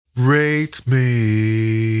Rate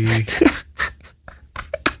me.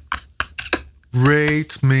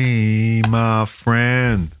 Rate me, my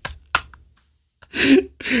friend.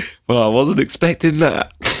 Well, I wasn't expecting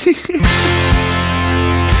that.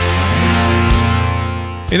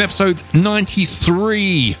 In episode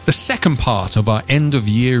 93, the second part of our end of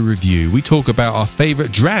year review, we talk about our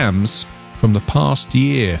favourite drams from the past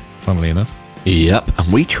year, funnily enough. Yep,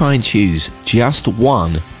 and we try and choose just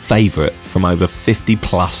one favourite from over 50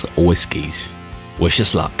 plus whiskies. Wish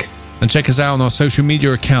us luck. And check us out on our social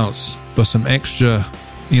media accounts for some extra,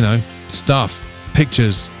 stuff,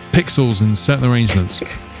 pictures, pixels and certain arrangements.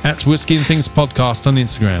 At Whiskey and Things Podcast on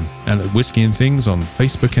Instagram and at Whiskey and Things on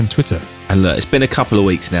Facebook and Twitter. And look, it's been a couple of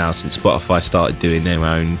weeks now since Spotify started doing their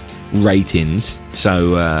own ratings.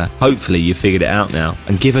 So hopefully you figured it out now.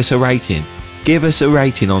 And give us a rating. Give us a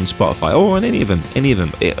rating on Spotify or on any of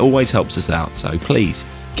them. It always helps us out. So please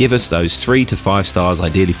give us those 3 to 5 stars,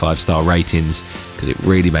 ideally 5-star ratings, because it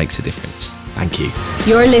really makes a difference. Thank you.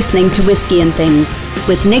 You're listening to Whiskey and Things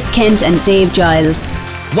with Nick Kent and Dave Giles.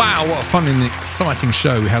 Wow, what a fun and exciting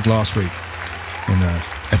show we had last week in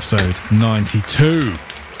episode 92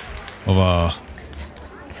 of our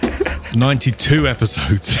 92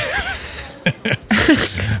 episodes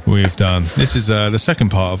we've done. This is the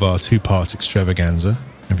second part of our 2-part extravaganza,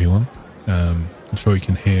 everyone. I'm sure you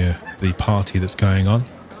can hear the party that's going on.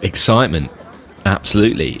 Excitement.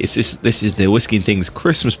 Absolutely. This is the Whiskey and Things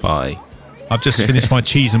Christmas party. I've just finished my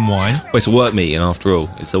cheese and wine. Well, it's a work meeting after all.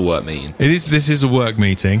 It's a work meeting. This is a work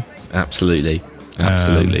meeting. Absolutely.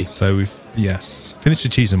 So we've, finished the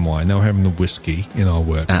cheese and wine. Now we're having the whiskey in our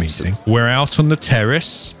work meeting. We're out on the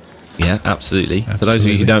terrace. Yeah, absolutely. For those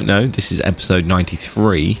of you who don't know, this is episode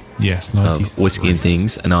 93. Yes, 93. Of Whiskey and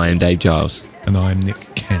Things, and I am Dave Giles. And I'm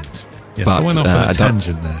Nick Kent. Yes, but, I went off on a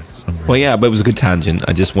tangent there for some reason. Well, yeah, but it was a good tangent.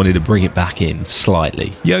 I just wanted to bring it back in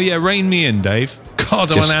slightly. Yeah, rein me in, Dave.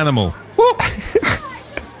 God, I'm an animal.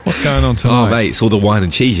 What's going on tonight? Oh, mate, it's all the wine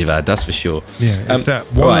and cheese you've had, that's for sure. Yeah, it's that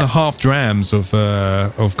 1.5 drams of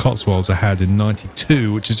Cotswolds I had in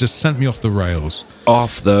 92, which has just sent me off the rails.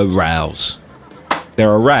 Off the rails. There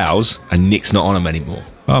are rails, and Nick's not on them anymore.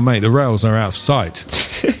 Oh, mate, the rails are out of sight.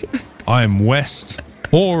 I am west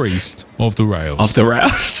or east of the rails. Of the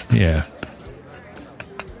rails? Yeah.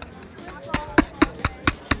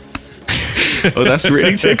 Oh, that's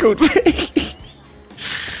really tickled me.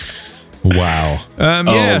 Wow.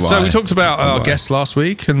 So we talked about our guests last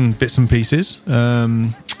week and bits and pieces.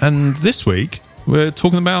 And this week, we're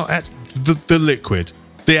talking about the liquid,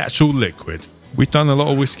 the actual liquid. We've done a lot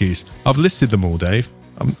of whiskies. I've listed them all, Dave.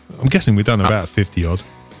 I'm guessing we've done about 50 odd.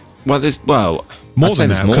 More than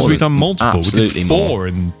that, because we've done multiple. We did 4 more.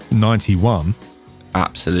 in 91.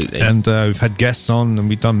 Absolutely. And we've had guests on, and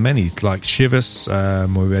we've done many, like Shivers.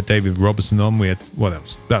 We had David Robertson on. We had,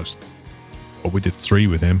 we did 3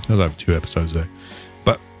 with him. That was over 2 episodes though.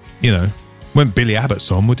 But, when Billy Abbott's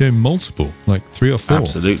on, we're doing multiple, like 3 or 4.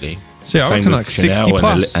 Absolutely. So yeah, I reckon like 60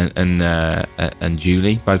 plus. And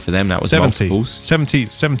Julie, both of them, that was 70, multiples.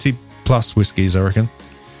 70 plus whiskies, I reckon.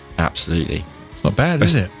 Absolutely. It's not bad,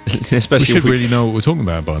 is it? Especially we should really know what we're talking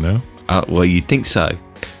about by now. Well, you'd think so.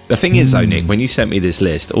 The thing is, though, Nick, when you sent me this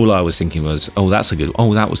list, all I was thinking was, "Oh, that's a good.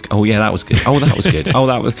 Oh, that was. Oh, yeah, that was good. Oh, that was good. Oh,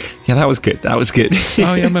 that was. Yeah, that was good. That was good. Oh,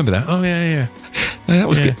 yeah, I remember that. Oh, yeah. That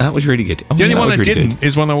was good. That was really good. Oh, the only one that really didn't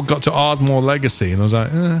is when I got to Ardmore Legacy, and I was like,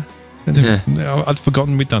 I'd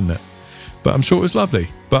forgotten we'd done that. But I'm sure it was lovely.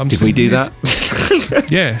 But Did we do that?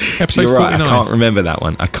 Yeah, episode You're right, 49. I can't remember that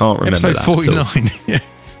one. I can't remember episode that. 49. Yeah,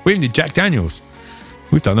 we even did Jack Daniels.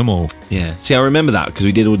 We've done them all. Yeah. See, I remember that because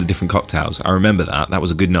we did all the different cocktails. I remember that. That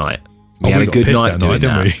was a good night. We had a good night doing that.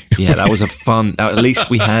 Didn't we? Yeah, that was a fun. At least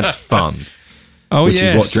we had fun. Which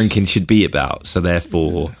is what drinking should be about. So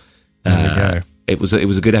therefore, there we go. It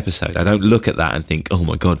was a good episode. I don't look at that and think, oh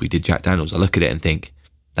my God, we did Jack Daniels. I look at it and think,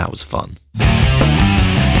 that was fun.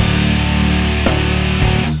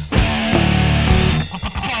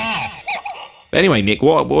 But anyway, Nick,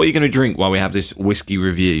 what are you going to drink while we have this whiskey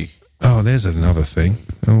review? Oh, there's another thing.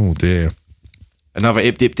 Oh, dear. Another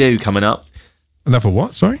Ip Dip Do coming up. Another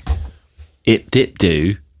what? Sorry? Ip Dip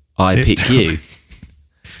Do, I Pick You.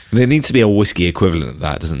 There needs to be a whiskey equivalent of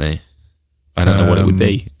that, doesn't there? I don't know what it would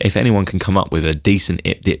be. If anyone can come up with a decent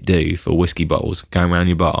Ip Dip Do for whiskey bottles going around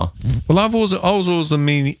your bar. Well, I was always the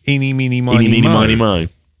eeny, meeny, miny, mo.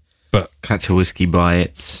 But catch a whiskey by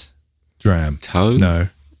its dram. Toe? No.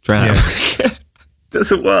 Dram. Yeah.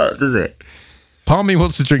 Doesn't work, does it? Part of me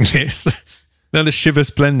wants to drink this. Now the Shivers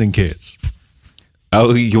blending kits.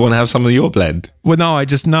 Oh, you want to have some of your blend? Well, no, I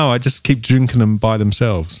just keep drinking them by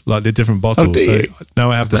themselves, like they're different bottles. do So you?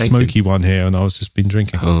 now I have the smoky one here, and I was just been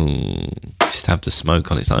drinking. Oh, just have the smoke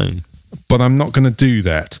on its own. But I'm not going to do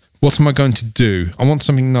that. What am I going to do? I want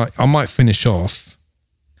something like I might finish off.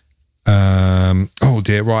 Oh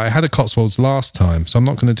dear, right. I had a Cotswolds last time, so I'm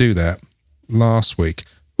not going to do that. Last week.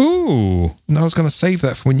 Ooh, no, I was going to save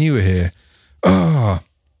that for when you were here. Oh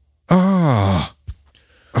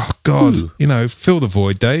God! Ooh. You know, fill the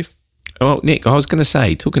void, Dave. Oh, Nick, I was going to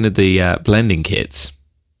say, talking to the blending kits,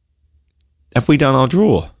 have we done our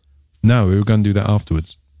draw? No, we were going to do that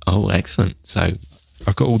afterwards. Oh, excellent. So,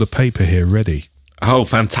 I've got all the paper here ready. oh,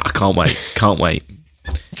 fantastic. Can't wait. Can't wait.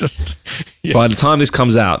 Just yeah. By the time this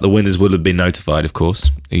comes out, the winners will have been notified, of course.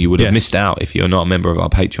 You would have Yes. missed out if you're not a member of our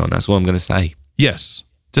Patreon. That's all I'm going to say. Yes.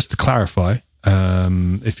 Just to clarify,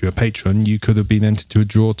 if you're a patron, you could have been entered to a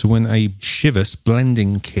draw to win a Chivas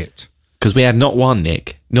blending kit. Because we had not one,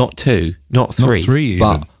 Nick, not two, not three. Not three,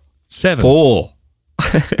 but even. 7. 4.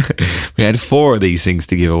 We had 4 of these things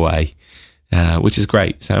to give away, which is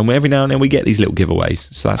great. So every now and then we get these little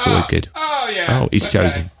giveaways. So that's always good. Oh, yeah. Oh, he's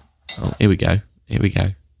chosen. Oh, here we go. Here we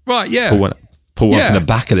go. Right, yeah. Pull one from the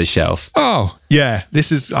back of the shelf. Oh, yeah.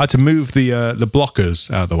 This is, I had to move the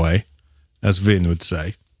blockers out of the way, as Vin would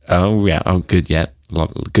say. Oh, yeah. Oh, good, yeah.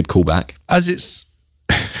 Good callback. As it's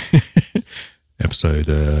episode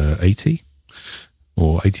 80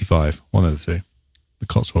 or 85, one of the two. The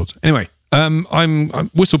Cotswolds. Anyway, I'm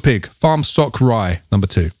Whistle Pig, Farm Stock Rye, number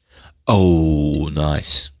 2. Oh,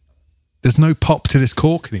 nice. There's no pop to this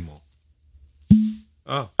cork anymore.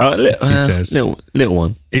 He says. Little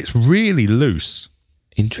one. It's really loose.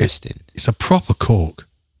 Interesting. It's a proper cork.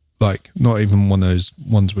 Like, not even one of those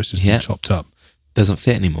ones which has been chopped up. Doesn't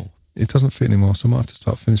fit anymore. It doesn't fit anymore, so I might have to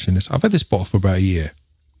start finishing this. I've had this bottle for about a year.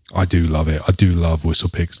 I do love it. I do love Whistle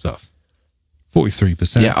Pig stuff.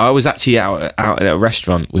 43%. Yeah, I was actually out at a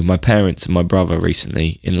restaurant with my parents and my brother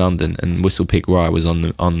recently in London, and Whistle Pig Rye was on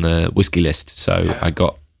the whiskey list. So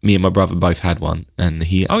me and my brother both had one, and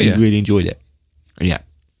he really enjoyed it. Yeah, I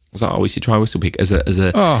was like, we should try Whistle Pig as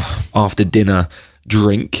a after dinner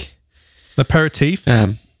drink. Aperitif.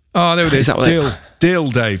 There it is.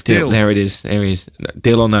 Dill, Dave. Dill. There it is. There he is.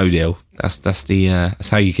 Deal or no deal. That's that's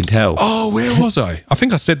how you can tell. Oh, where was I? I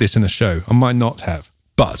think I said this in a show. I might not have,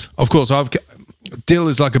 but of course, dill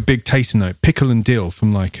is like a big tasting note. Pickle and dill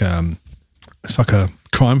from like it's like a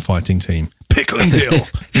crime fighting team. Pickle and dill,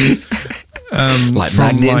 like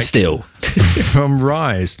Magnet and Steel from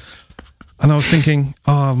Rise. And I was thinking,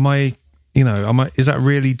 is that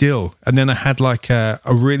really dill? And then I had like a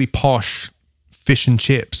really posh fish and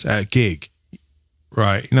chips at a gig,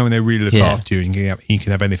 right? You know, when they really look after you and you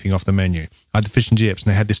can have anything off the menu. I had the fish and chips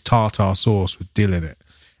and they had this tartar sauce with dill in it.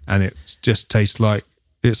 And it just tastes like,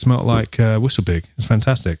 it smelled like Whistle Pig. It's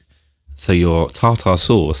fantastic. So your tartar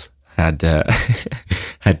sauce had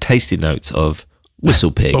had tasting notes of Whistle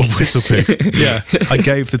Pig. Of Whistle Pig, yeah. I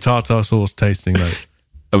gave the tartar sauce tasting notes.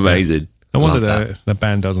 Amazing. No wonder the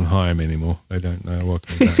band doesn't hire me anymore. They don't know what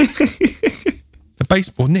can do.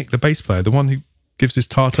 The bass player, the one who gives his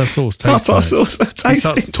tartar sauce tasting notes. He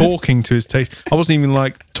starts talking to his taste. I wasn't even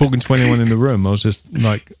like talking to anyone in the room. I was just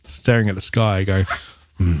like staring at the sky going,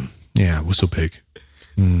 yeah, Whistle Pig.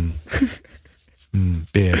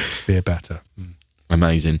 Beer batter.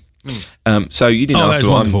 Amazing. So you didn't ask that was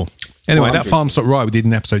me wonderful. Anyway, that Farm Stock Rye we did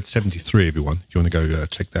in episode 73, everyone. If you want to go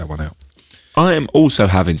check that one out. I am also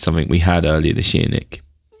having something we had earlier this year, Nick.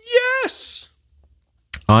 Yes!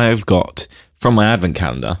 I have got, from my advent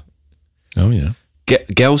calendar, yeah,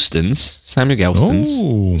 Samuel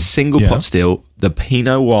Gelston's single pot still, the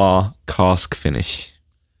Pinot Noir cask finish.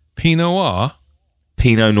 Pinot Noir?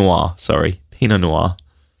 Pinot Noir, sorry. Pinot Noir.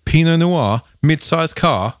 Pinot Noir? Mid-sized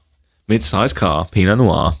car? Mid-sized car, Pinot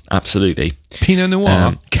Noir, absolutely. Pinot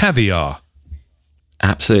Noir, caviar.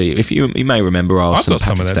 Absolutely. If you may remember our St.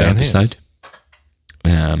 Patrick's Day episode.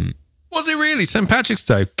 Was it really St. Patrick's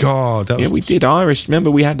Day? God, we did Irish. Remember,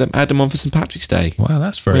 we had them on for St. Patrick's Day. Wow,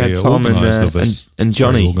 that's very organised of us. And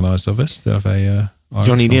Johnny, organised of us to have a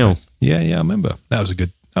Johnny Neal. Yeah, I remember. That was a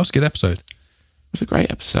good episode. It was a great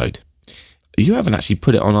episode. You haven't actually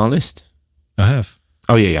put it on our list. I have.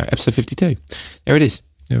 Oh yeah, episode 52. There it is.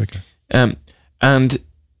 There we go. And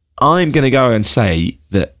I'm going to go and say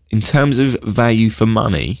that in terms of value for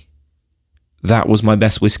money, that was my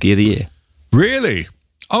best whiskey of the year. Really?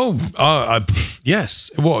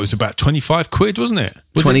 Yes. What, it was about 25 quid, wasn't it?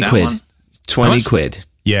 20 quid. 20 quid.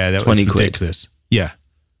 Yeah, that was ridiculous. Quid. Yeah.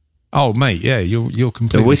 Oh, mate, yeah, you're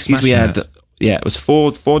completely the whiskies we had, that. It was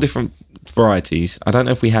four different varieties. I don't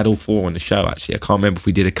know if we had all 4 on the show, actually. I can't remember if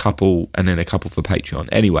we did a couple and then a couple for Patreon.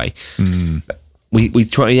 Anyway,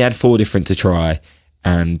 we had 4 different to try,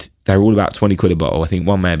 and they were all about 20 quid a bottle. I think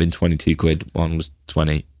one may have been 22 quid, one was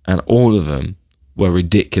 20, and all of them were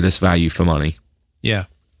ridiculous value for money. Yeah.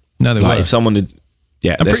 No, they like were. if someone had,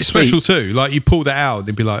 yeah, and pretty special too. Like you pull that out,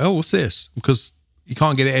 they'd be like, "Oh, what's this?" Because you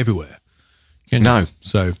can't get it everywhere. No,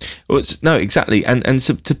 so no, exactly. And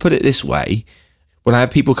so to put it this way, when I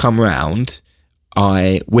have people come round,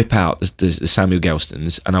 I whip out the Samuel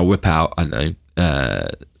Gelstons, and I whip out, I don't know,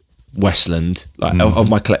 Westland, like of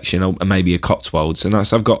my collection, or maybe a Cotswolds, and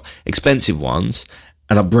so I've got expensive ones,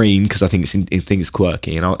 and I Breen because I think it's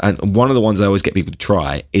quirky, and one of the ones I always get people to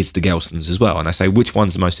try is the Gelstons as well, and I say which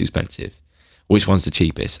one's the most expensive, which one's the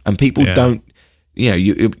cheapest, and people don't,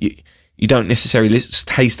 you don't necessarily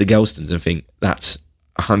taste the Gelstons and think that's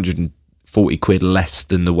 140 quid less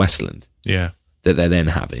than the Westland. Yeah. That they're then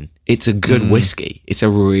having. It's a good whiskey. It's a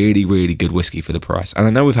really, really good whiskey for the price. And I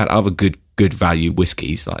know we've had other good value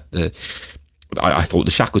whiskies, like I thought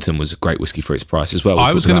the Shackleton was a great whiskey for its price as well.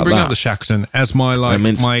 I was going to bring up the Shackleton as my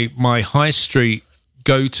my high street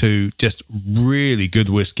go-to, just really good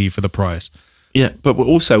whiskey for the price. Yeah, but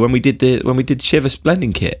also when we did Chivas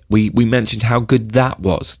blending kit, we mentioned how good that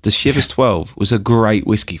was. The Chivas 12 was a great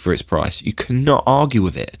whiskey for its price. You cannot argue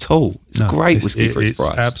with it at all. It's a great whiskey for its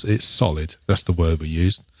price. It's solid. That's the word we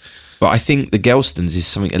used. But I think the Gelstons is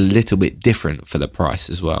something a little bit different for the price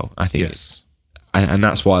as well. I think yes, and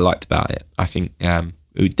that's what I liked about it. I think it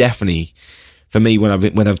would definitely, for me, when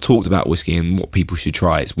I've talked about whiskey and what people should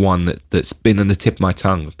try, it's one that's been on the tip of my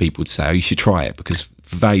tongue of people to say, "Oh, you should try it," because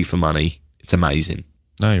for value for money. It's amazing.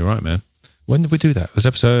 No, you're right, man. When did we do that? It was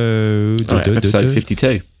episode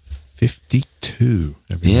 52. 52.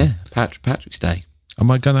 Everyone. Yeah, Patrick's Day. Am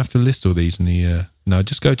I going to have to list all these in the... No,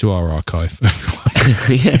 just go to our archive.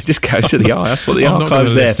 Yeah, just go to the archive. That's what the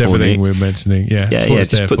archive's there for. Everything we're mentioning. Yeah,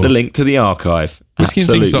 just put the link to the archive.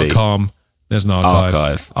 Whiskeyandthings.com. There's an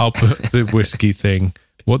archive. I'll put the whiskey thing.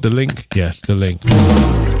 What, the link? Yes, the link.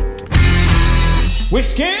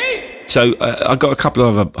 Whiskey? So I got a couple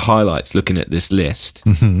of other highlights looking at this list,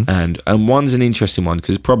 and one's an interesting one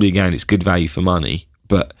because probably, again, it's good value for money.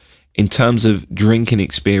 But in terms of drinking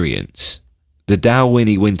experience, the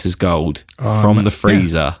Dalwhinnie Winter's Gold from the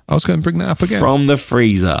freezer. Yeah. I was going to bring that up again. From the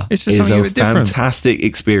freezer. It's just something a bit different. Fantastic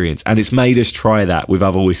experience. And it's made us try that with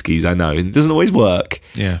other whiskies, I know. It doesn't always work.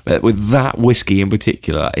 Yeah. But with that whiskey in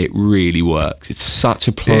particular, it really works. It's such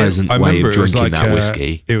a pleasant way of drinking that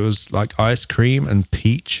whiskey. It was like ice cream and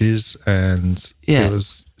peaches, and it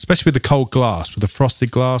was, especially with the cold glass, with the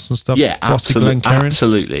frosted glass and stuff. Yeah,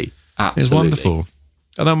 absolutely. It's wonderful.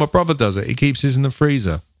 I know my brother does it. He keeps his in the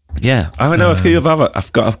freezer. Yeah, I know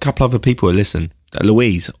I've got a couple other people who listen.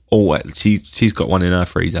 Louise, she's got one in her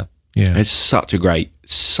freezer. Yeah, it's such a great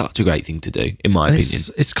thing to do, in my opinion.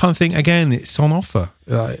 It's kind of thing. Again, it's on offer.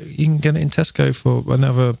 You can get it in Tesco for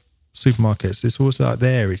another supermarkets. It's always like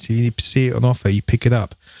there. You see it on offer, you pick it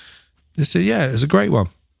up. It's a great one.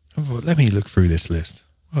 Let me look through this list.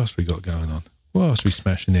 What else we got going on? What else we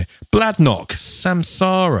smashing here? Bladnoch,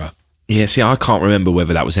 Samsara. Yeah, see, I can't remember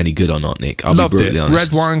whether that was any good or not, Nick. I'll Loved be brutally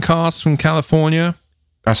honest. Red wine cask from California.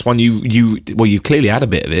 That's one you've clearly had a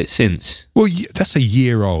bit of it since. Well, that's a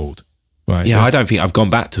year old. Right. Yeah, I don't think I've gone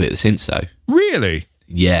back to it since, though. Really?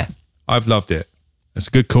 Yeah. I've loved it. It's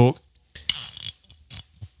a good cork.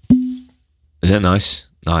 Yeah, nice.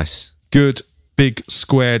 Good, big,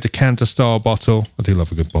 square decanter-style bottle. I do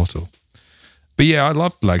love a good bottle. But yeah, I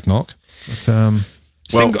love Bladnoch.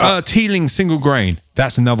 But, Teeling single grain.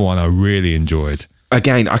 That's another one I really enjoyed.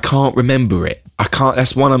 Again, I can't remember it.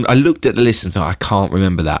 That's one I looked at the list and thought, I can't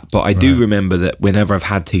remember that. But I do remember that whenever I've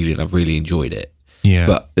had Teeling, I've really enjoyed it. Yeah.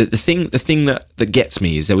 But the thing that gets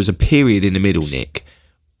me is there was a period in the middle, Nick,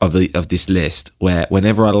 of this list where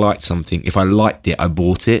whenever I liked something, if I liked it, I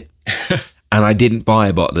bought it. And I didn't buy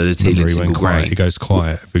a bottle of the Teeling single grain. It goes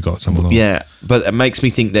quiet if we got someone on. Yeah, but it makes me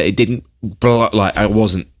think that it didn't, like I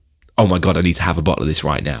wasn't, oh my God, I need to have a bottle of this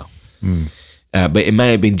right now. But it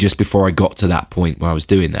may have been just before I got to that point where I was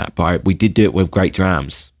doing that. But we did do it with Great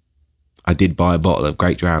Drams. I did buy a bottle of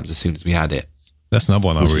Great Drams as soon as we had it. That's another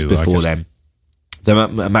one I really like. Before then. The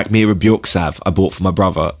Mackmyra Bjorksav I bought for my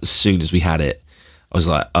brother as soon as we had it. I was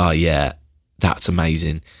like, oh yeah, that's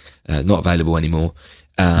amazing. Not available anymore.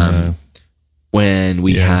 When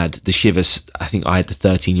we had the Chivas, I think I had the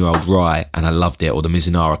 13-year-old rye and I loved it, or the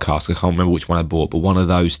Mizunara cask. I can't remember which one I bought, but one of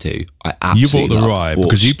those two I absolutely You bought the rye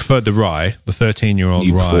because you preferred the rye, the 13-year-old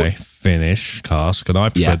rye finish cask, and I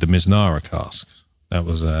preferred the Mizunara cask. That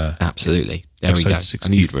was absolutely. There we go.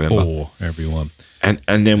 64, everyone. And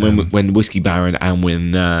then when Whiskey Baron and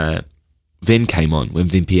when Vin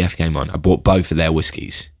PF came on, I bought both of their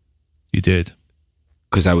whiskies. You did.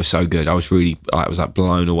 because they were so good. I was like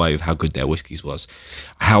blown away with how good their whiskies was.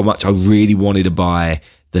 How much I really wanted to buy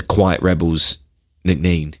the Quiet Rebels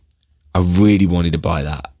Nicneen. I really wanted to buy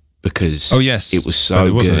that because it was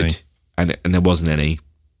so good, and there wasn't any.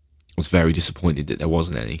 I was very disappointed that there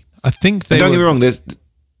wasn't any. I think don't get me wrong. There's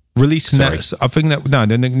releasing that. I think that the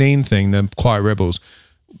Nicneen thing, the Quiet Rebels,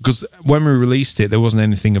 because when we released it, there wasn't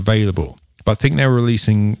anything available. But I think they were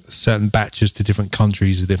releasing certain batches to different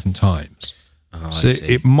countries at different times. Oh, so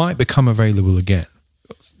it might become available again.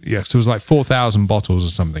 Yeah, so it was like 4,000 bottles or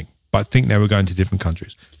something. But I think they were going to different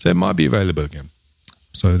countries. So it might be available again.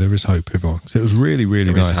 So there is hope, everyone. So it was really,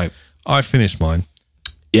 really nice. Hope. I finished mine.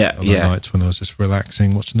 Yeah, on the night when I was just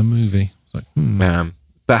relaxing, watching the movie. Like,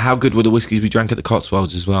 But how good were the whiskies we drank at the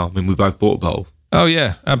Cotswolds as well? I mean, we both bought a bottle. Oh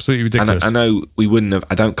yeah, absolutely ridiculous. I know we wouldn't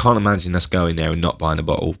have. Can't imagine us going there and not buying a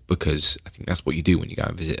bottle, because I think that's what you do when you go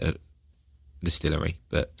and visit a distillery.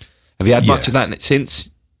 But have you had much of that since?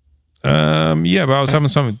 Yeah, but I was having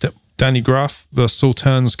some Danny Gruff, the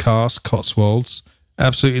Sauternes cask, Cotswolds.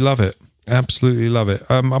 Absolutely love it. Absolutely love it.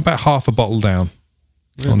 I'm about half a bottle down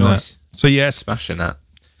on nice. that. So yes, smashing that.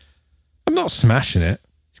 I'm not smashing it.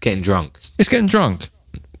 It's getting drunk. It's getting drunk,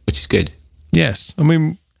 which is good. Yes, I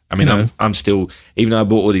mean, I'm still, even though I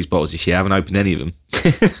bought all these bottles this year, I haven't opened any of them.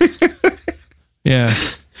 Yeah.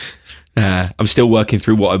 I'm still working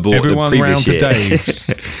through what I bought Everyone the previous round year. to Dave's.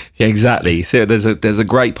 Yeah, exactly. So there's a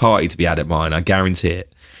great party to be had at mine, I guarantee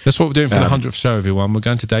it. That's what we're doing for the 100th show, everyone. We're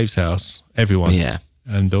going to Dave's house, everyone. Yeah.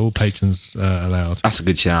 And all patrons allowed. That's a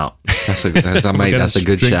good shout. That's a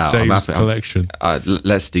good shout. Dave's collection.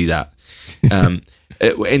 Let's do that.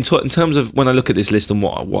 In terms of when I look at this list and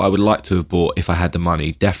what I would like to have bought if I had the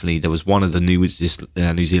money, definitely there was one of the New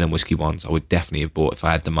Zealand whiskey ones I would definitely have bought if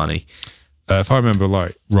I had the money. If I remember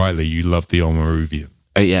rightly, you loved the Omaruvian.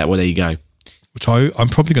 Oh yeah, well there you go. Which I'm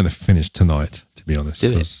probably going to finish tonight, to be honest.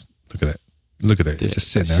 Look at it. Look at it. It's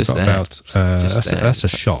just sitting there. That's a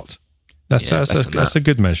shot. That's a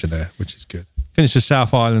good measure there, which is good. Finished the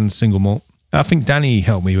South Island single malt. I think Danny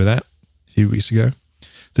helped me with that a few weeks ago.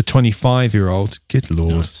 The 25-year-old. Good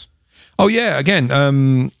Lord. Nice. Oh, yeah. Again,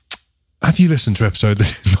 have you listened to episode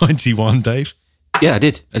 91, Dave? Yeah, I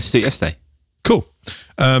did. I listened to it yesterday. Cool.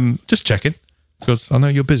 Just checking, because I know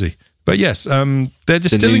you're busy. But yes, they're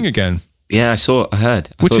distilling again. Yeah, I heard.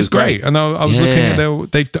 Which is great. And I was looking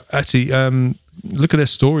at they've actually, look at their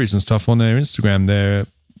stories and stuff on their Instagram.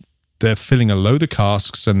 They're filling a load of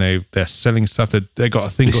casks and they're selling stuff. They got a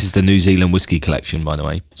thing. This is the New Zealand whiskey collection, by the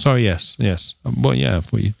way. Sorry, yes. Well, yeah, I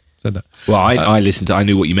thought you said that. Well, I listened I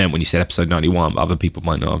knew what you meant when you said episode 91, but other people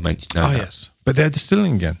might not have mentioned that. Oh, yes. But they're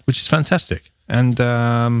distilling again, which is fantastic. And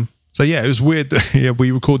so, yeah, it was weird.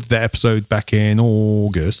 We recorded that episode back in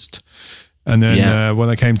August. And then when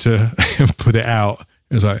I came to put it out,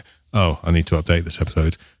 it was like, oh, I need to update this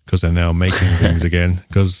episode because they're now making things again,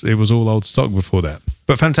 because it was all old stock before that.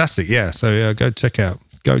 But fantastic, yeah. So go check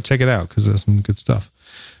it out because there's some good stuff.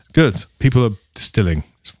 Good. People are distilling.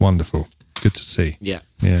 It's wonderful. Good to see. Yeah.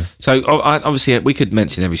 So obviously we could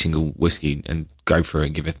mention every single whiskey and go through it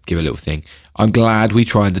and give a little thing. I'm glad we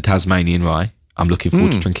tried the Tasmanian Rye. I'm looking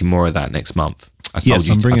forward to drinking more of that next month. I told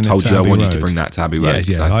you I wanted to bring that to Abbey Road.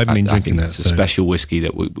 Yeah, I haven't been drinking that. It's a special whiskey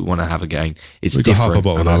that we want to have again. It's different,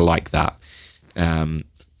 and I like that.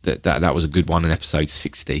 That was a good one in episode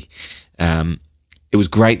 60. It was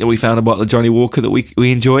great that we found a bottle of Johnny Walker that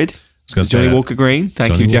we enjoyed. Johnny Walker Green.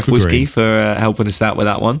 Thank you, Jeff Whiskey, for helping us out with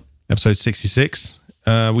that one. Episode 66.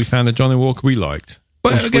 We found a Johnny Walker we liked.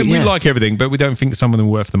 But again, we like everything, but we don't think some of them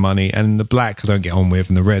are worth the money. And the black I don't get on with,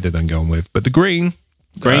 and the red I don't get on with. But the green...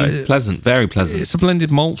 pleasant, very pleasant. It's a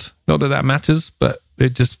blended malt. Not that matters, but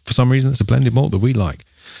it just, for some reason, it's a blended malt that we like.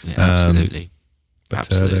 Yeah, absolutely.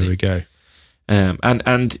 There we go. And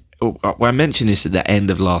I mentioned this at the end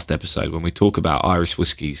of last episode when we talk about Irish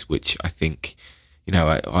whiskies, which I think,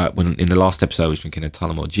 when in the last episode I was drinking a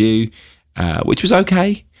Tullamore Dew, which was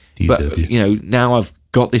okay. But, now I've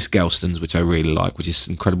got this Gelston's, which I really like, which is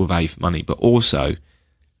incredible value for money. But also,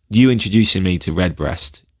 you introducing me to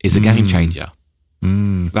Redbreast is a game changer.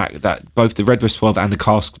 That both the Redbreast 12 and the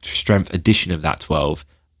cask strength edition of that 12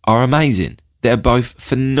 are amazing. They're both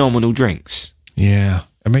phenomenal drinks. Yeah,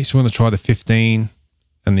 it makes you want to try the 15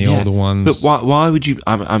 and the older ones. But why would you?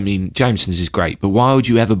 I mean, Jameson's is great, but why would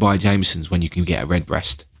you ever buy Jameson's when you can get a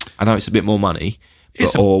Redbreast? I know it's a bit more money,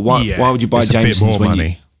 why would you buy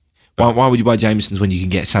Jameson's why would you buy Jameson's when you can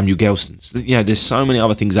get Samuel Gelston's? There's so many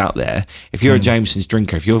other things out there. If you're a Jameson's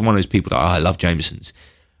drinker, if you're one of those people that I love Jameson's,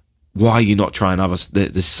 why are you not trying others?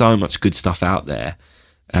 There's so much good stuff out there.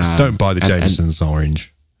 Just don't buy the Jameson's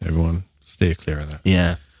orange. Everyone, steer clear of that.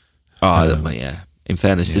 Yeah. Yeah. In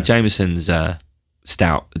fairness, the Jameson's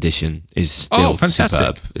stout edition is still fantastic,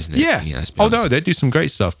 superb, isn't it? Yeah. No, they do some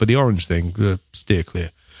great stuff, but the orange thing, steer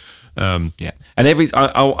clear. Yeah, and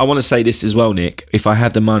I want to say this as well, Nick. If I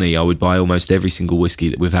had the money, I would buy almost every single whiskey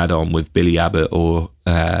that we've had on with Billy Abbott or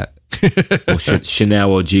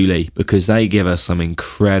Chanel or Julie, because they give us some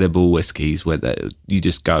incredible whiskies where you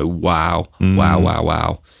just go, wow.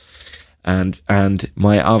 And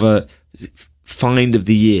my other find of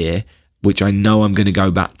the year, which I know I'm going to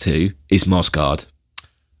go back to, is Mosgard.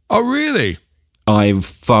 Oh, really? I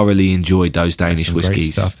thoroughly enjoyed those Danish some whiskies.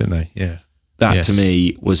 Great stuff, didn't they? Yeah. That to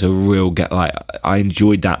me was a real I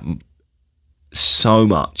enjoyed that so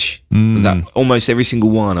much. That almost every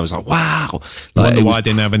single one, I was like, wow. I wonder why I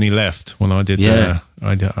didn't have any left when I did. Yeah.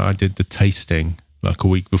 I did the tasting like a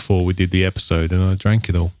week before we did the episode, and I drank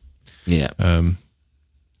it all. Yeah.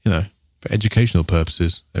 For educational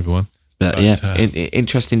purposes, everyone. But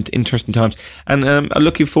interesting times, and I'm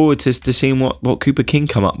looking forward to seeing what Cooper King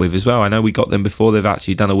come up with as well. I know we got them before they've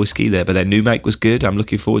actually done a whiskey there, but their new make was good. I'm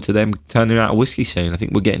looking forward to them turning out a whiskey soon. I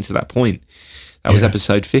think we're getting to that point. That was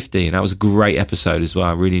episode 50, and that was a great episode as well.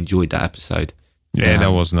 I really enjoyed that episode. Yeah,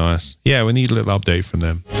 that was nice. Yeah, we need a little update from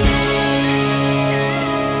them.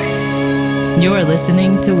 You're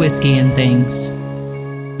listening to Whiskey and Things.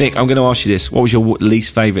 Nick, I'm going to ask you this. What was your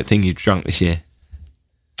least favourite thing you've drunk this year?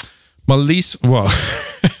 My least, I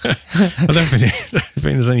don't think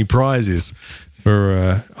there's any prizes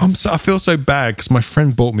for. I feel so bad because my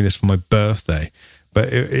friend bought me this for my birthday, but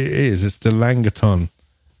it's the Langaton.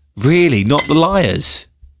 Really, not the Liars.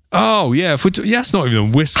 Oh yeah, it's not even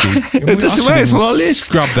a whiskey. It's on our list.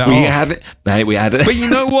 Scrub that we off. had it, mate. We had it. But you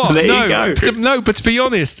know what? There you go. But to be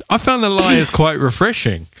honest, I found the Liars quite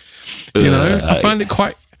refreshing. I find it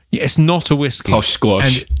quite. Yeah, it's not a whiskey. Posh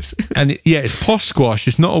squash. And it's posh squash.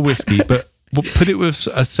 It's not a whiskey, but we'll put it with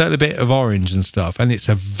a certain bit of orange and stuff. And it's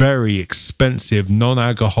a very expensive,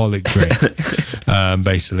 non-alcoholic drink,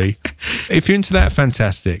 basically. If you're into that,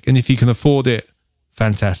 fantastic. And if you can afford it,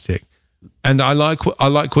 fantastic. And I like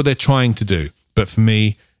what they're trying to do. But for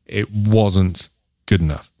me, it wasn't good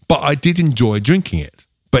enough. But I did enjoy drinking it.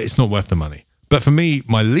 But it's not worth the money. But for me,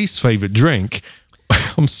 my least favourite drink...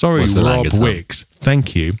 I'm sorry, Rob Wicks.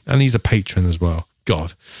 Thank you. And he's a patron as well.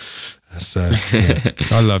 God. That's,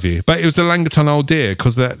 I love you. But it was the Langaton Old Deer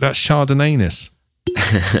because that's Chardonnay-ness.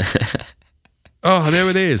 Oh, there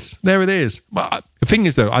it is. But the thing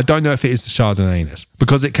is, though, I don't know if it is the Chardonnay-ness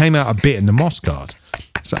because it came out a bit in the Mosgard,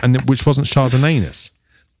 which wasn't Chardonnay-ness.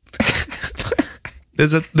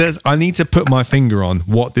 I need to put my finger on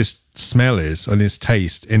what this smell is and this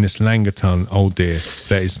taste in this Langaton Old Deer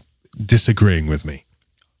that is disagreeing with me.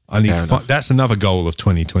 I need to find. That's another goal of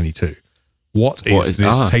 2022. What is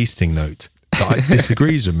this tasting note that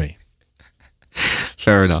disagrees with me?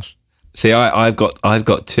 Fair enough. See, I've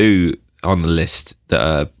got two on the list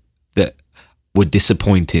that were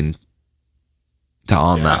disappointing. That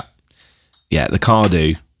aren't that. Yeah, the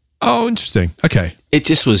Cardew. Oh, interesting. Okay. It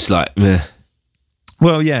just was like meh.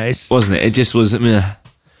 Well, yeah, wasn't it? It just was meh.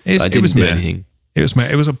 It was meh. Anything. It was meh.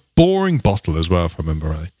 It was a boring bottle as well, if I remember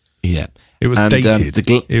rightly. Yeah. It was dated.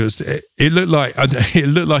 It looked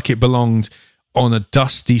like it belonged on a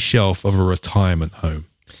dusty shelf of a retirement home.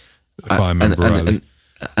 If I remember rightly.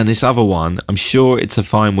 And this other one, I'm sure it's a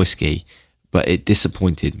fine whiskey, but it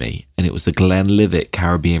disappointed me, and it was the Glenlivet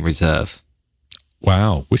Caribbean Reserve.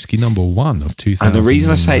 Wow, whiskey number 1 of 2000. And the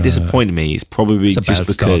reason I say it disappointed me is probably just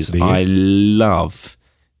because I love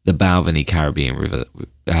the Balvenie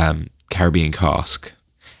Caribbean cask,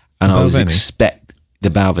 and I was the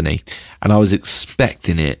Balvenie, and I was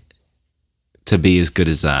expecting it to be as good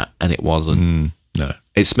as that, and it wasn't. No,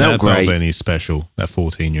 it smelled great. Balvenie special, that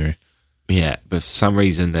 14-year. Yeah, but for some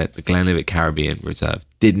reason the Glenlivet Caribbean Reserve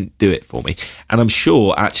didn't do it for me. And I'm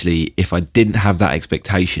sure, actually, if I didn't have that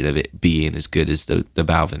expectation of it being as good as the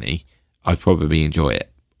Balvenie, I'd probably enjoy it.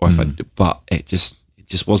 But it just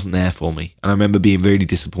wasn't there for me. And I remember being really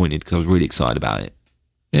disappointed because I was really excited about it.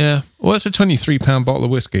 Yeah, well, it's a £23 bottle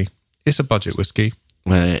of whiskey. It's a budget whiskey.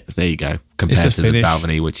 There you go. Compared to the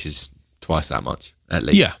Balvenie, which is twice that much, at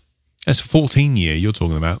least. Yeah, it's a 14-year you're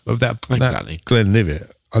talking about. Of that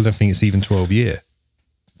Glenlivet. I don't think it's even 12-year.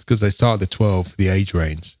 It's because they started at 12, the age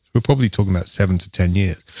range. We're probably talking about 7 to 10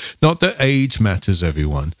 years. Not that age matters,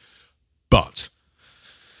 everyone, but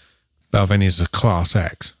Balvenie is a class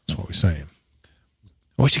act. That's what we're saying.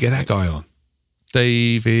 Why should you get that guy on?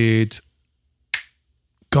 David.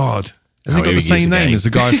 God. Hasn't he got the same name as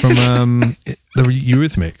the guy from the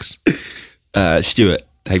Eurythmics? Stewart.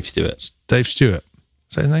 Dave Stewart. Dave Stewart.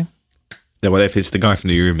 Is that his name? Yeah, well, if it's the guy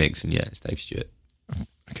from the Eurythmics, then yeah, it's Dave Stewart.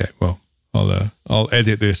 Okay, well, I'll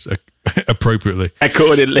edit this appropriately.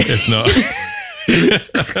 Accordingly. If not.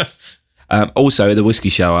 Also, at the Whiskey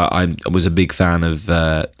Show, I was a big fan of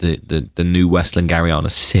the new Westland Gariana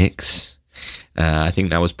 6. I think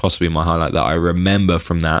that was possibly my highlight that I remember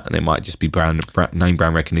from that, and it might just be name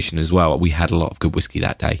brand recognition as well. We had a lot of good whiskey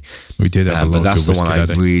that day. We did have a lot of good whiskey that day.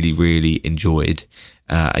 But that's the one I really, really enjoyed.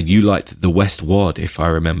 You liked the Westward, if I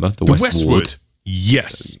remember. The Westward.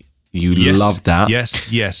 Yes. You loved that.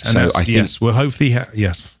 Yes. And so I think, we'll hopefully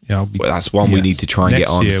yes. Yeah, that's one we need to try and get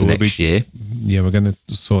on for next year. Yeah, we're going to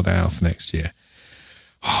sort that out for next year.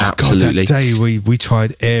 Oh, Absolutely. God, that day we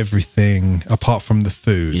tried everything apart from the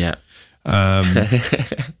food. Yeah.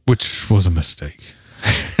 Which was a mistake.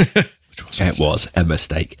 It was a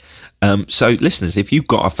mistake. So, listeners, if you've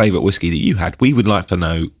got a favourite whiskey that you had, we would like to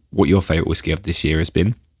know what your favourite whiskey of this year has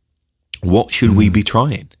been. What should we be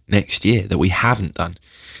trying next year that we haven't done?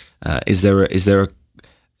 Is there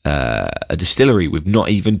a distillery we've not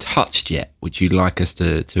even touched yet, which you'd like us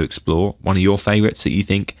to explore? One of your favourites that you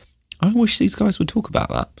think, I wish these guys would talk about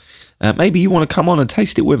that. Maybe you want to come on and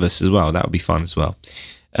taste it with us as well. That would be fun as well.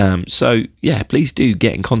 So, yeah, please do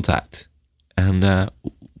get in contact and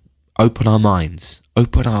open our minds.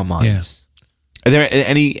 Yeah. Are there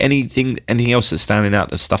anything else that's standing out,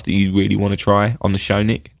 the stuff that you really want to try on the show,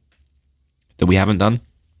 Nick, that we haven't done?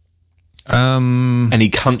 Any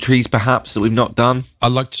countries, perhaps, that we've not done?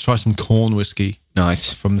 I'd like to try some corn whiskey.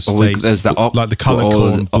 Nice. From the States. There's that like the coloured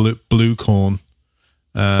corn, blue corn.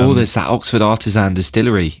 There's that Oxford Artisan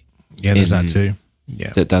Distillery. Yeah, there's that too.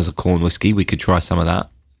 Yeah. That does a corn whiskey. We could try some of that.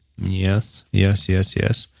 Yes.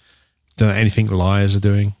 Don't know anything Liars are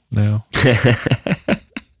doing now.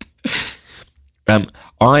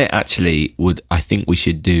 I think we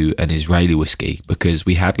should do an Israeli whiskey because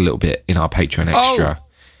we had a little bit in our Patreon extra. Oh,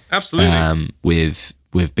 absolutely.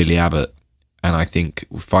 With Billy Abbott, and I think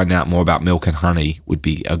finding out more about Milk and Honey would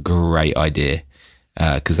be a great idea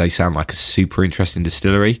because they sound like a super interesting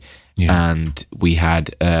distillery. Yeah. And we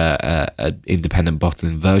had an independent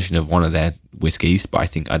bottling version of one of their whiskies, but I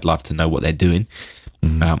think I'd love to know what they're doing.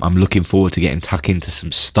 I'm looking forward to getting tucked into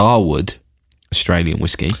some Starward Australian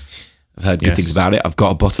whiskey. I've heard good things about it. I've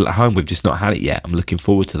got a bottle at home. We've just not had it yet. I'm looking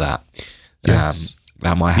forward to that. Yes.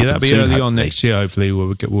 That might happen that'll be soon, early hopefully. on next year. Hopefully,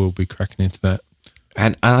 we'll be cracking into that.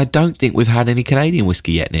 And I don't think we've had any Canadian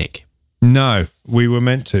whiskey yet, Nick. No, we were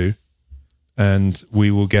meant to, and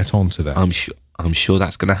we will get on to that. I'm sure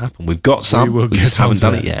that's going to happen. We've got some. We just haven't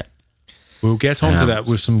done it yet. We'll get on to that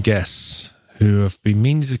with some guests who have been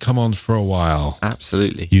meaning to come on for a while.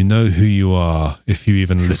 Absolutely. You know who you are if you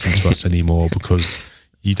even listen to us anymore because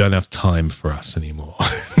you don't have time for us anymore.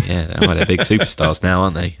 Yeah, they're big superstars now,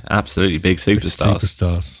 aren't they? Absolutely big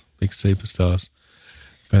superstars. Big superstars.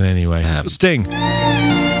 But anyway, Sting.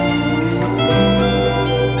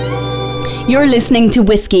 You're listening to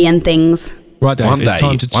Whiskey and Things. Right, Dave, it's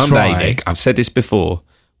time to try. One day, Nick, I've said this before,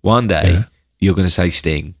 one day you're going to say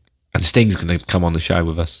Sting, and Sting's going to come on the show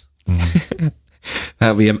with us.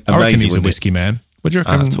 That'll be amazing. I reckon he's a whiskey man. What do you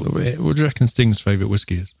reckon Sting's favourite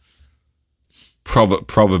whiskey is?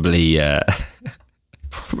 Probably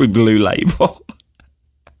Blue Label.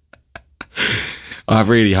 I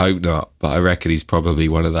really hope not, but I reckon he's probably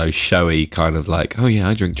one of those showy kind of like, oh yeah,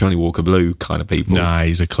 I drink Johnny Walker Blue kind of people. Nah,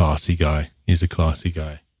 he's a classy guy.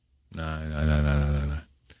 No.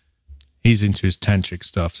 He's into his tantric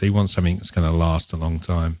stuff, so he wants something that's going to last a long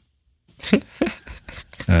time.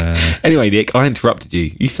 Anyway, Nick, I interrupted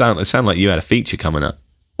you. You sound like you had a feature coming up.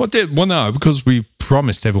 Well, no, because we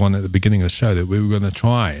promised everyone at the beginning of the show that we were going to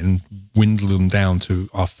try and dwindle them down to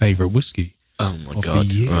our favourite whiskey. Oh my God.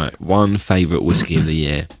 Right, one favourite whiskey of the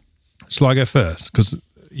year. Shall I go first? Because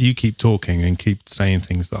you keep talking and keep saying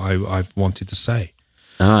things that I've wanted to say.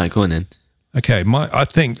 All right, go on then. Okay, I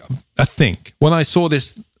think when I saw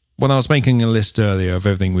this, when I was making a list earlier of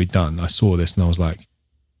everything we'd done, I saw this and I was like,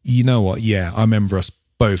 you know what? Yeah, I remember us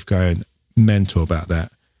both going mental about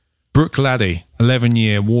that. Bruichladdich,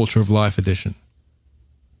 11-year Water of Life edition.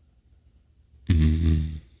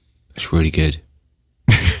 It's really good.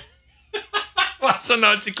 That's an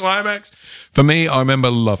anticlimax. For me, I remember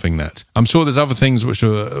loving that. I'm sure there's other things which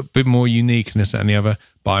are a bit more unique and this, that, and the other,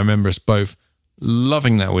 but I remember us both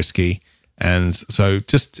loving that whiskey. And so,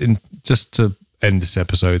 just to end this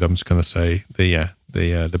episode, I'm just going to say the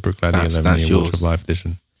Bruichladdich 11-year Water of Life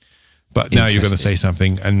edition. But now you're going to say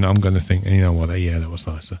something, and I'm going to think, you know what? Yeah, that was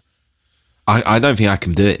nicer. I don't think I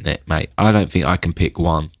can do it, Nick, mate. I don't think I can pick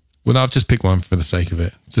one. Well, I've just picked one for the sake of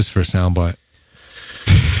it, just for a soundbite.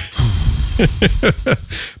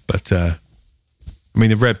 But I mean,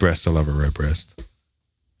 the Redbreast. I love a Redbreast.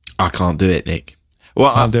 I can't do it, Nick.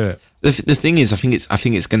 Well, can't do it. The thing is, I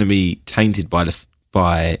think it's going to be tainted by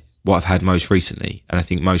what I've had most recently, and I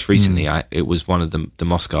think most recently it was one of the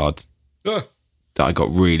Mossguard that I got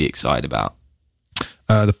really excited about.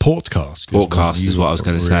 The Portcast. Portcast is what I was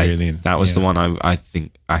going to say. That was the one I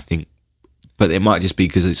think, but it might just be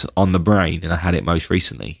because it's on the brain and I had it most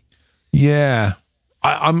recently. Yeah,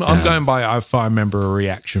 I'm going by. I remember a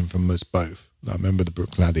reaction from us both. I remember the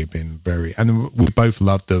Bruichladdich being very, and we both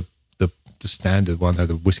loved the standard one,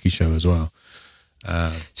 the whiskey show as well.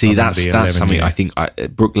 See, that's something I think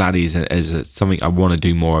Bruichladdich is something I want to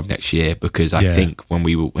do more of next year, because I think when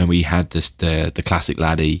we had the classic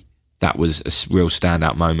laddie, that was a real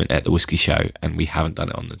standout moment at the whiskey show, and we haven't done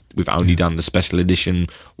it we've only done the special edition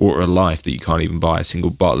Water of Life that you can't even buy a single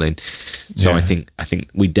bottle in. So I think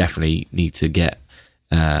we definitely need to get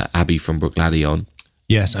Abby from Bruichladdich on.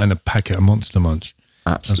 Yes, and a packet of Monster Munch.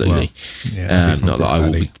 Absolutely. Well. Yeah, not that I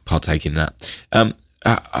will be partaking in that. Do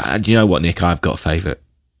you know what, Nick? I've got a favourite.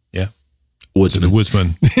 Yeah. Woodsman. The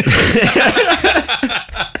Woodsman.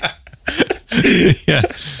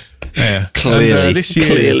 Yeah. Clearly. And,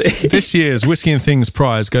 this year's Whiskey and Things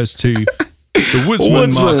prize goes to the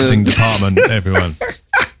Woodsman Marketing Department, everyone.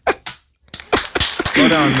 Well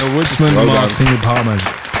done, the Woodsman Marketing Department.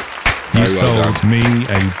 You sold me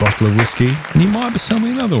a bottle of whiskey, and you might sell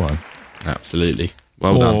me another one. Absolutely.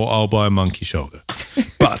 Well done. Or I'll buy a monkey shoulder.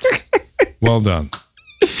 But, well done.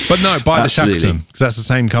 But no, buy the Shackleton, because that's the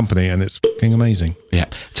same company and it's fucking amazing. Yeah.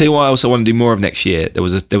 Tell you what I also want to do more of next year. There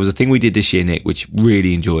was a thing we did this year, Nick, which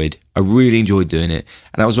really enjoyed. I really enjoyed doing it.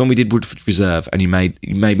 And that was when we did Woodford Reserve, and you made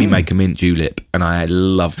me make a mint julep, and I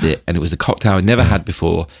loved it. And it was a cocktail I'd never had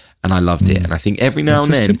before, and I loved it. And I think every now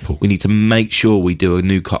and then we need to make sure we do a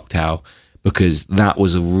new cocktail, because that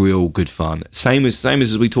was a real good fun. Same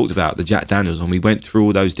as we talked about the Jack Daniels, when we went through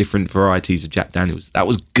all those different varieties of Jack Daniels. That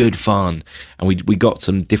was good fun, and we got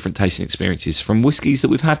some different tasting experiences from whiskies that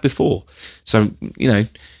we've had before. So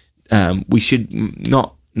we should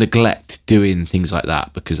not neglect doing things like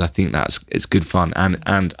that, because I think it's good fun,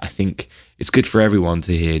 and I think it's good for everyone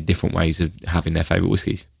to hear different ways of having their favourite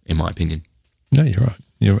whiskies, in my opinion. No, you're right.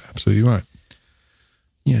 You're absolutely right.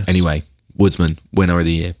 Yeah. Anyway, Woodsman, winner of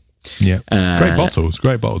the year. Yeah, great bottle. It's a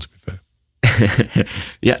great bottle, to be fair.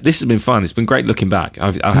 Yeah, this has been fun. It's been great looking back.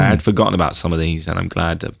 I had forgotten about some of these, and I'm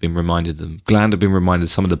glad I've been reminded of them. Glad I've been reminded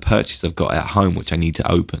of some of the purchases I've got at home, which I need to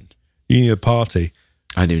open. You need a party.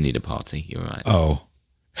 I do need a party. You're right. Oh,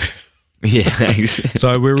 yeah.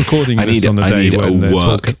 So we're recording this on the day when they're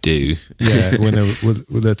talking. Yeah, when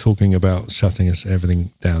they're talking about shutting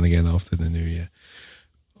everything down again after the New Year,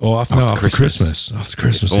 or after Christmas. After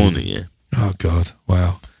Christmas. Yeah. Oh God!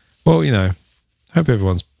 Wow. Well, hope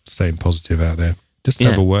everyone's staying positive out there. Just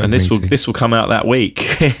have a word. And this will come out that week.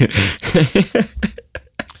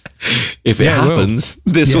 If it happens,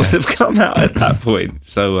 this will have come out at that point.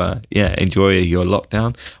 So enjoy your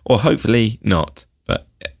lockdown, or hopefully not. But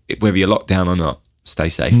whether you're locked down or not, stay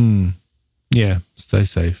safe. Yeah, stay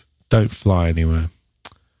safe. Don't fly anywhere,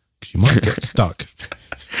 because you might get stuck.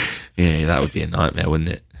 Yeah, that would be a nightmare,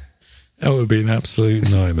 wouldn't it? That would be an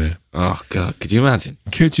absolute nightmare. Oh, God. Could you imagine?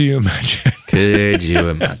 Could you imagine?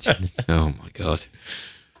 Oh, my God.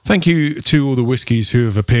 Thank you to all the whiskies who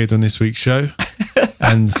have appeared on this week's show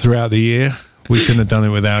and throughout the year. We couldn't have done it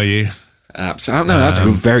without you. Absolutely. No, that's a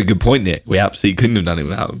very good point, Nick. We absolutely couldn't have done it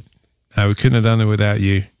without them. No, we couldn't have done it without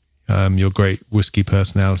you. Your great whiskey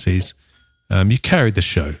personalities. You carried the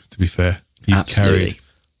show, to be fair. You've carried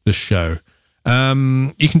the show.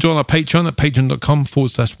 You can join our Patreon at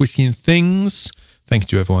patreon.com/whiskey and things. Thank you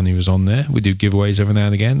to everyone who was on there. We do giveaways every now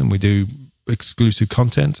and again, and we do exclusive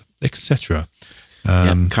content, etc.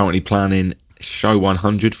 Currently planning show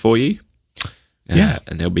 100 for you.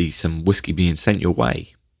 And there'll be some whiskey being sent your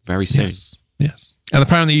way very soon. Yes. And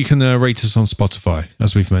apparently you can rate us on Spotify,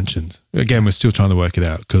 as we've mentioned. Again, we're still trying to work it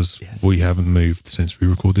out, because we haven't moved since we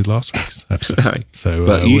recorded last week's episode. No. So,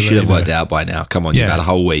 but you should have worked it out by now. Come on, you've had a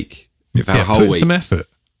whole week. You've had a whole week. Some effort.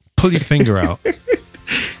 Pull your finger out.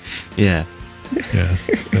 Yeah. Yes.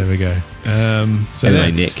 So there we go.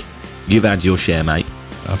 Anyway, Nick, you've had your share, mate.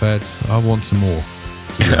 I want some more.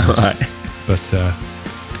 All right. But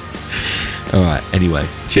all right. Anyway,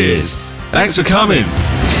 cheers. Thanks for coming.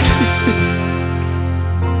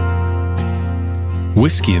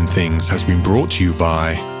 Whiskey and Things has been brought to you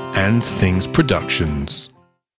by And Things Productions.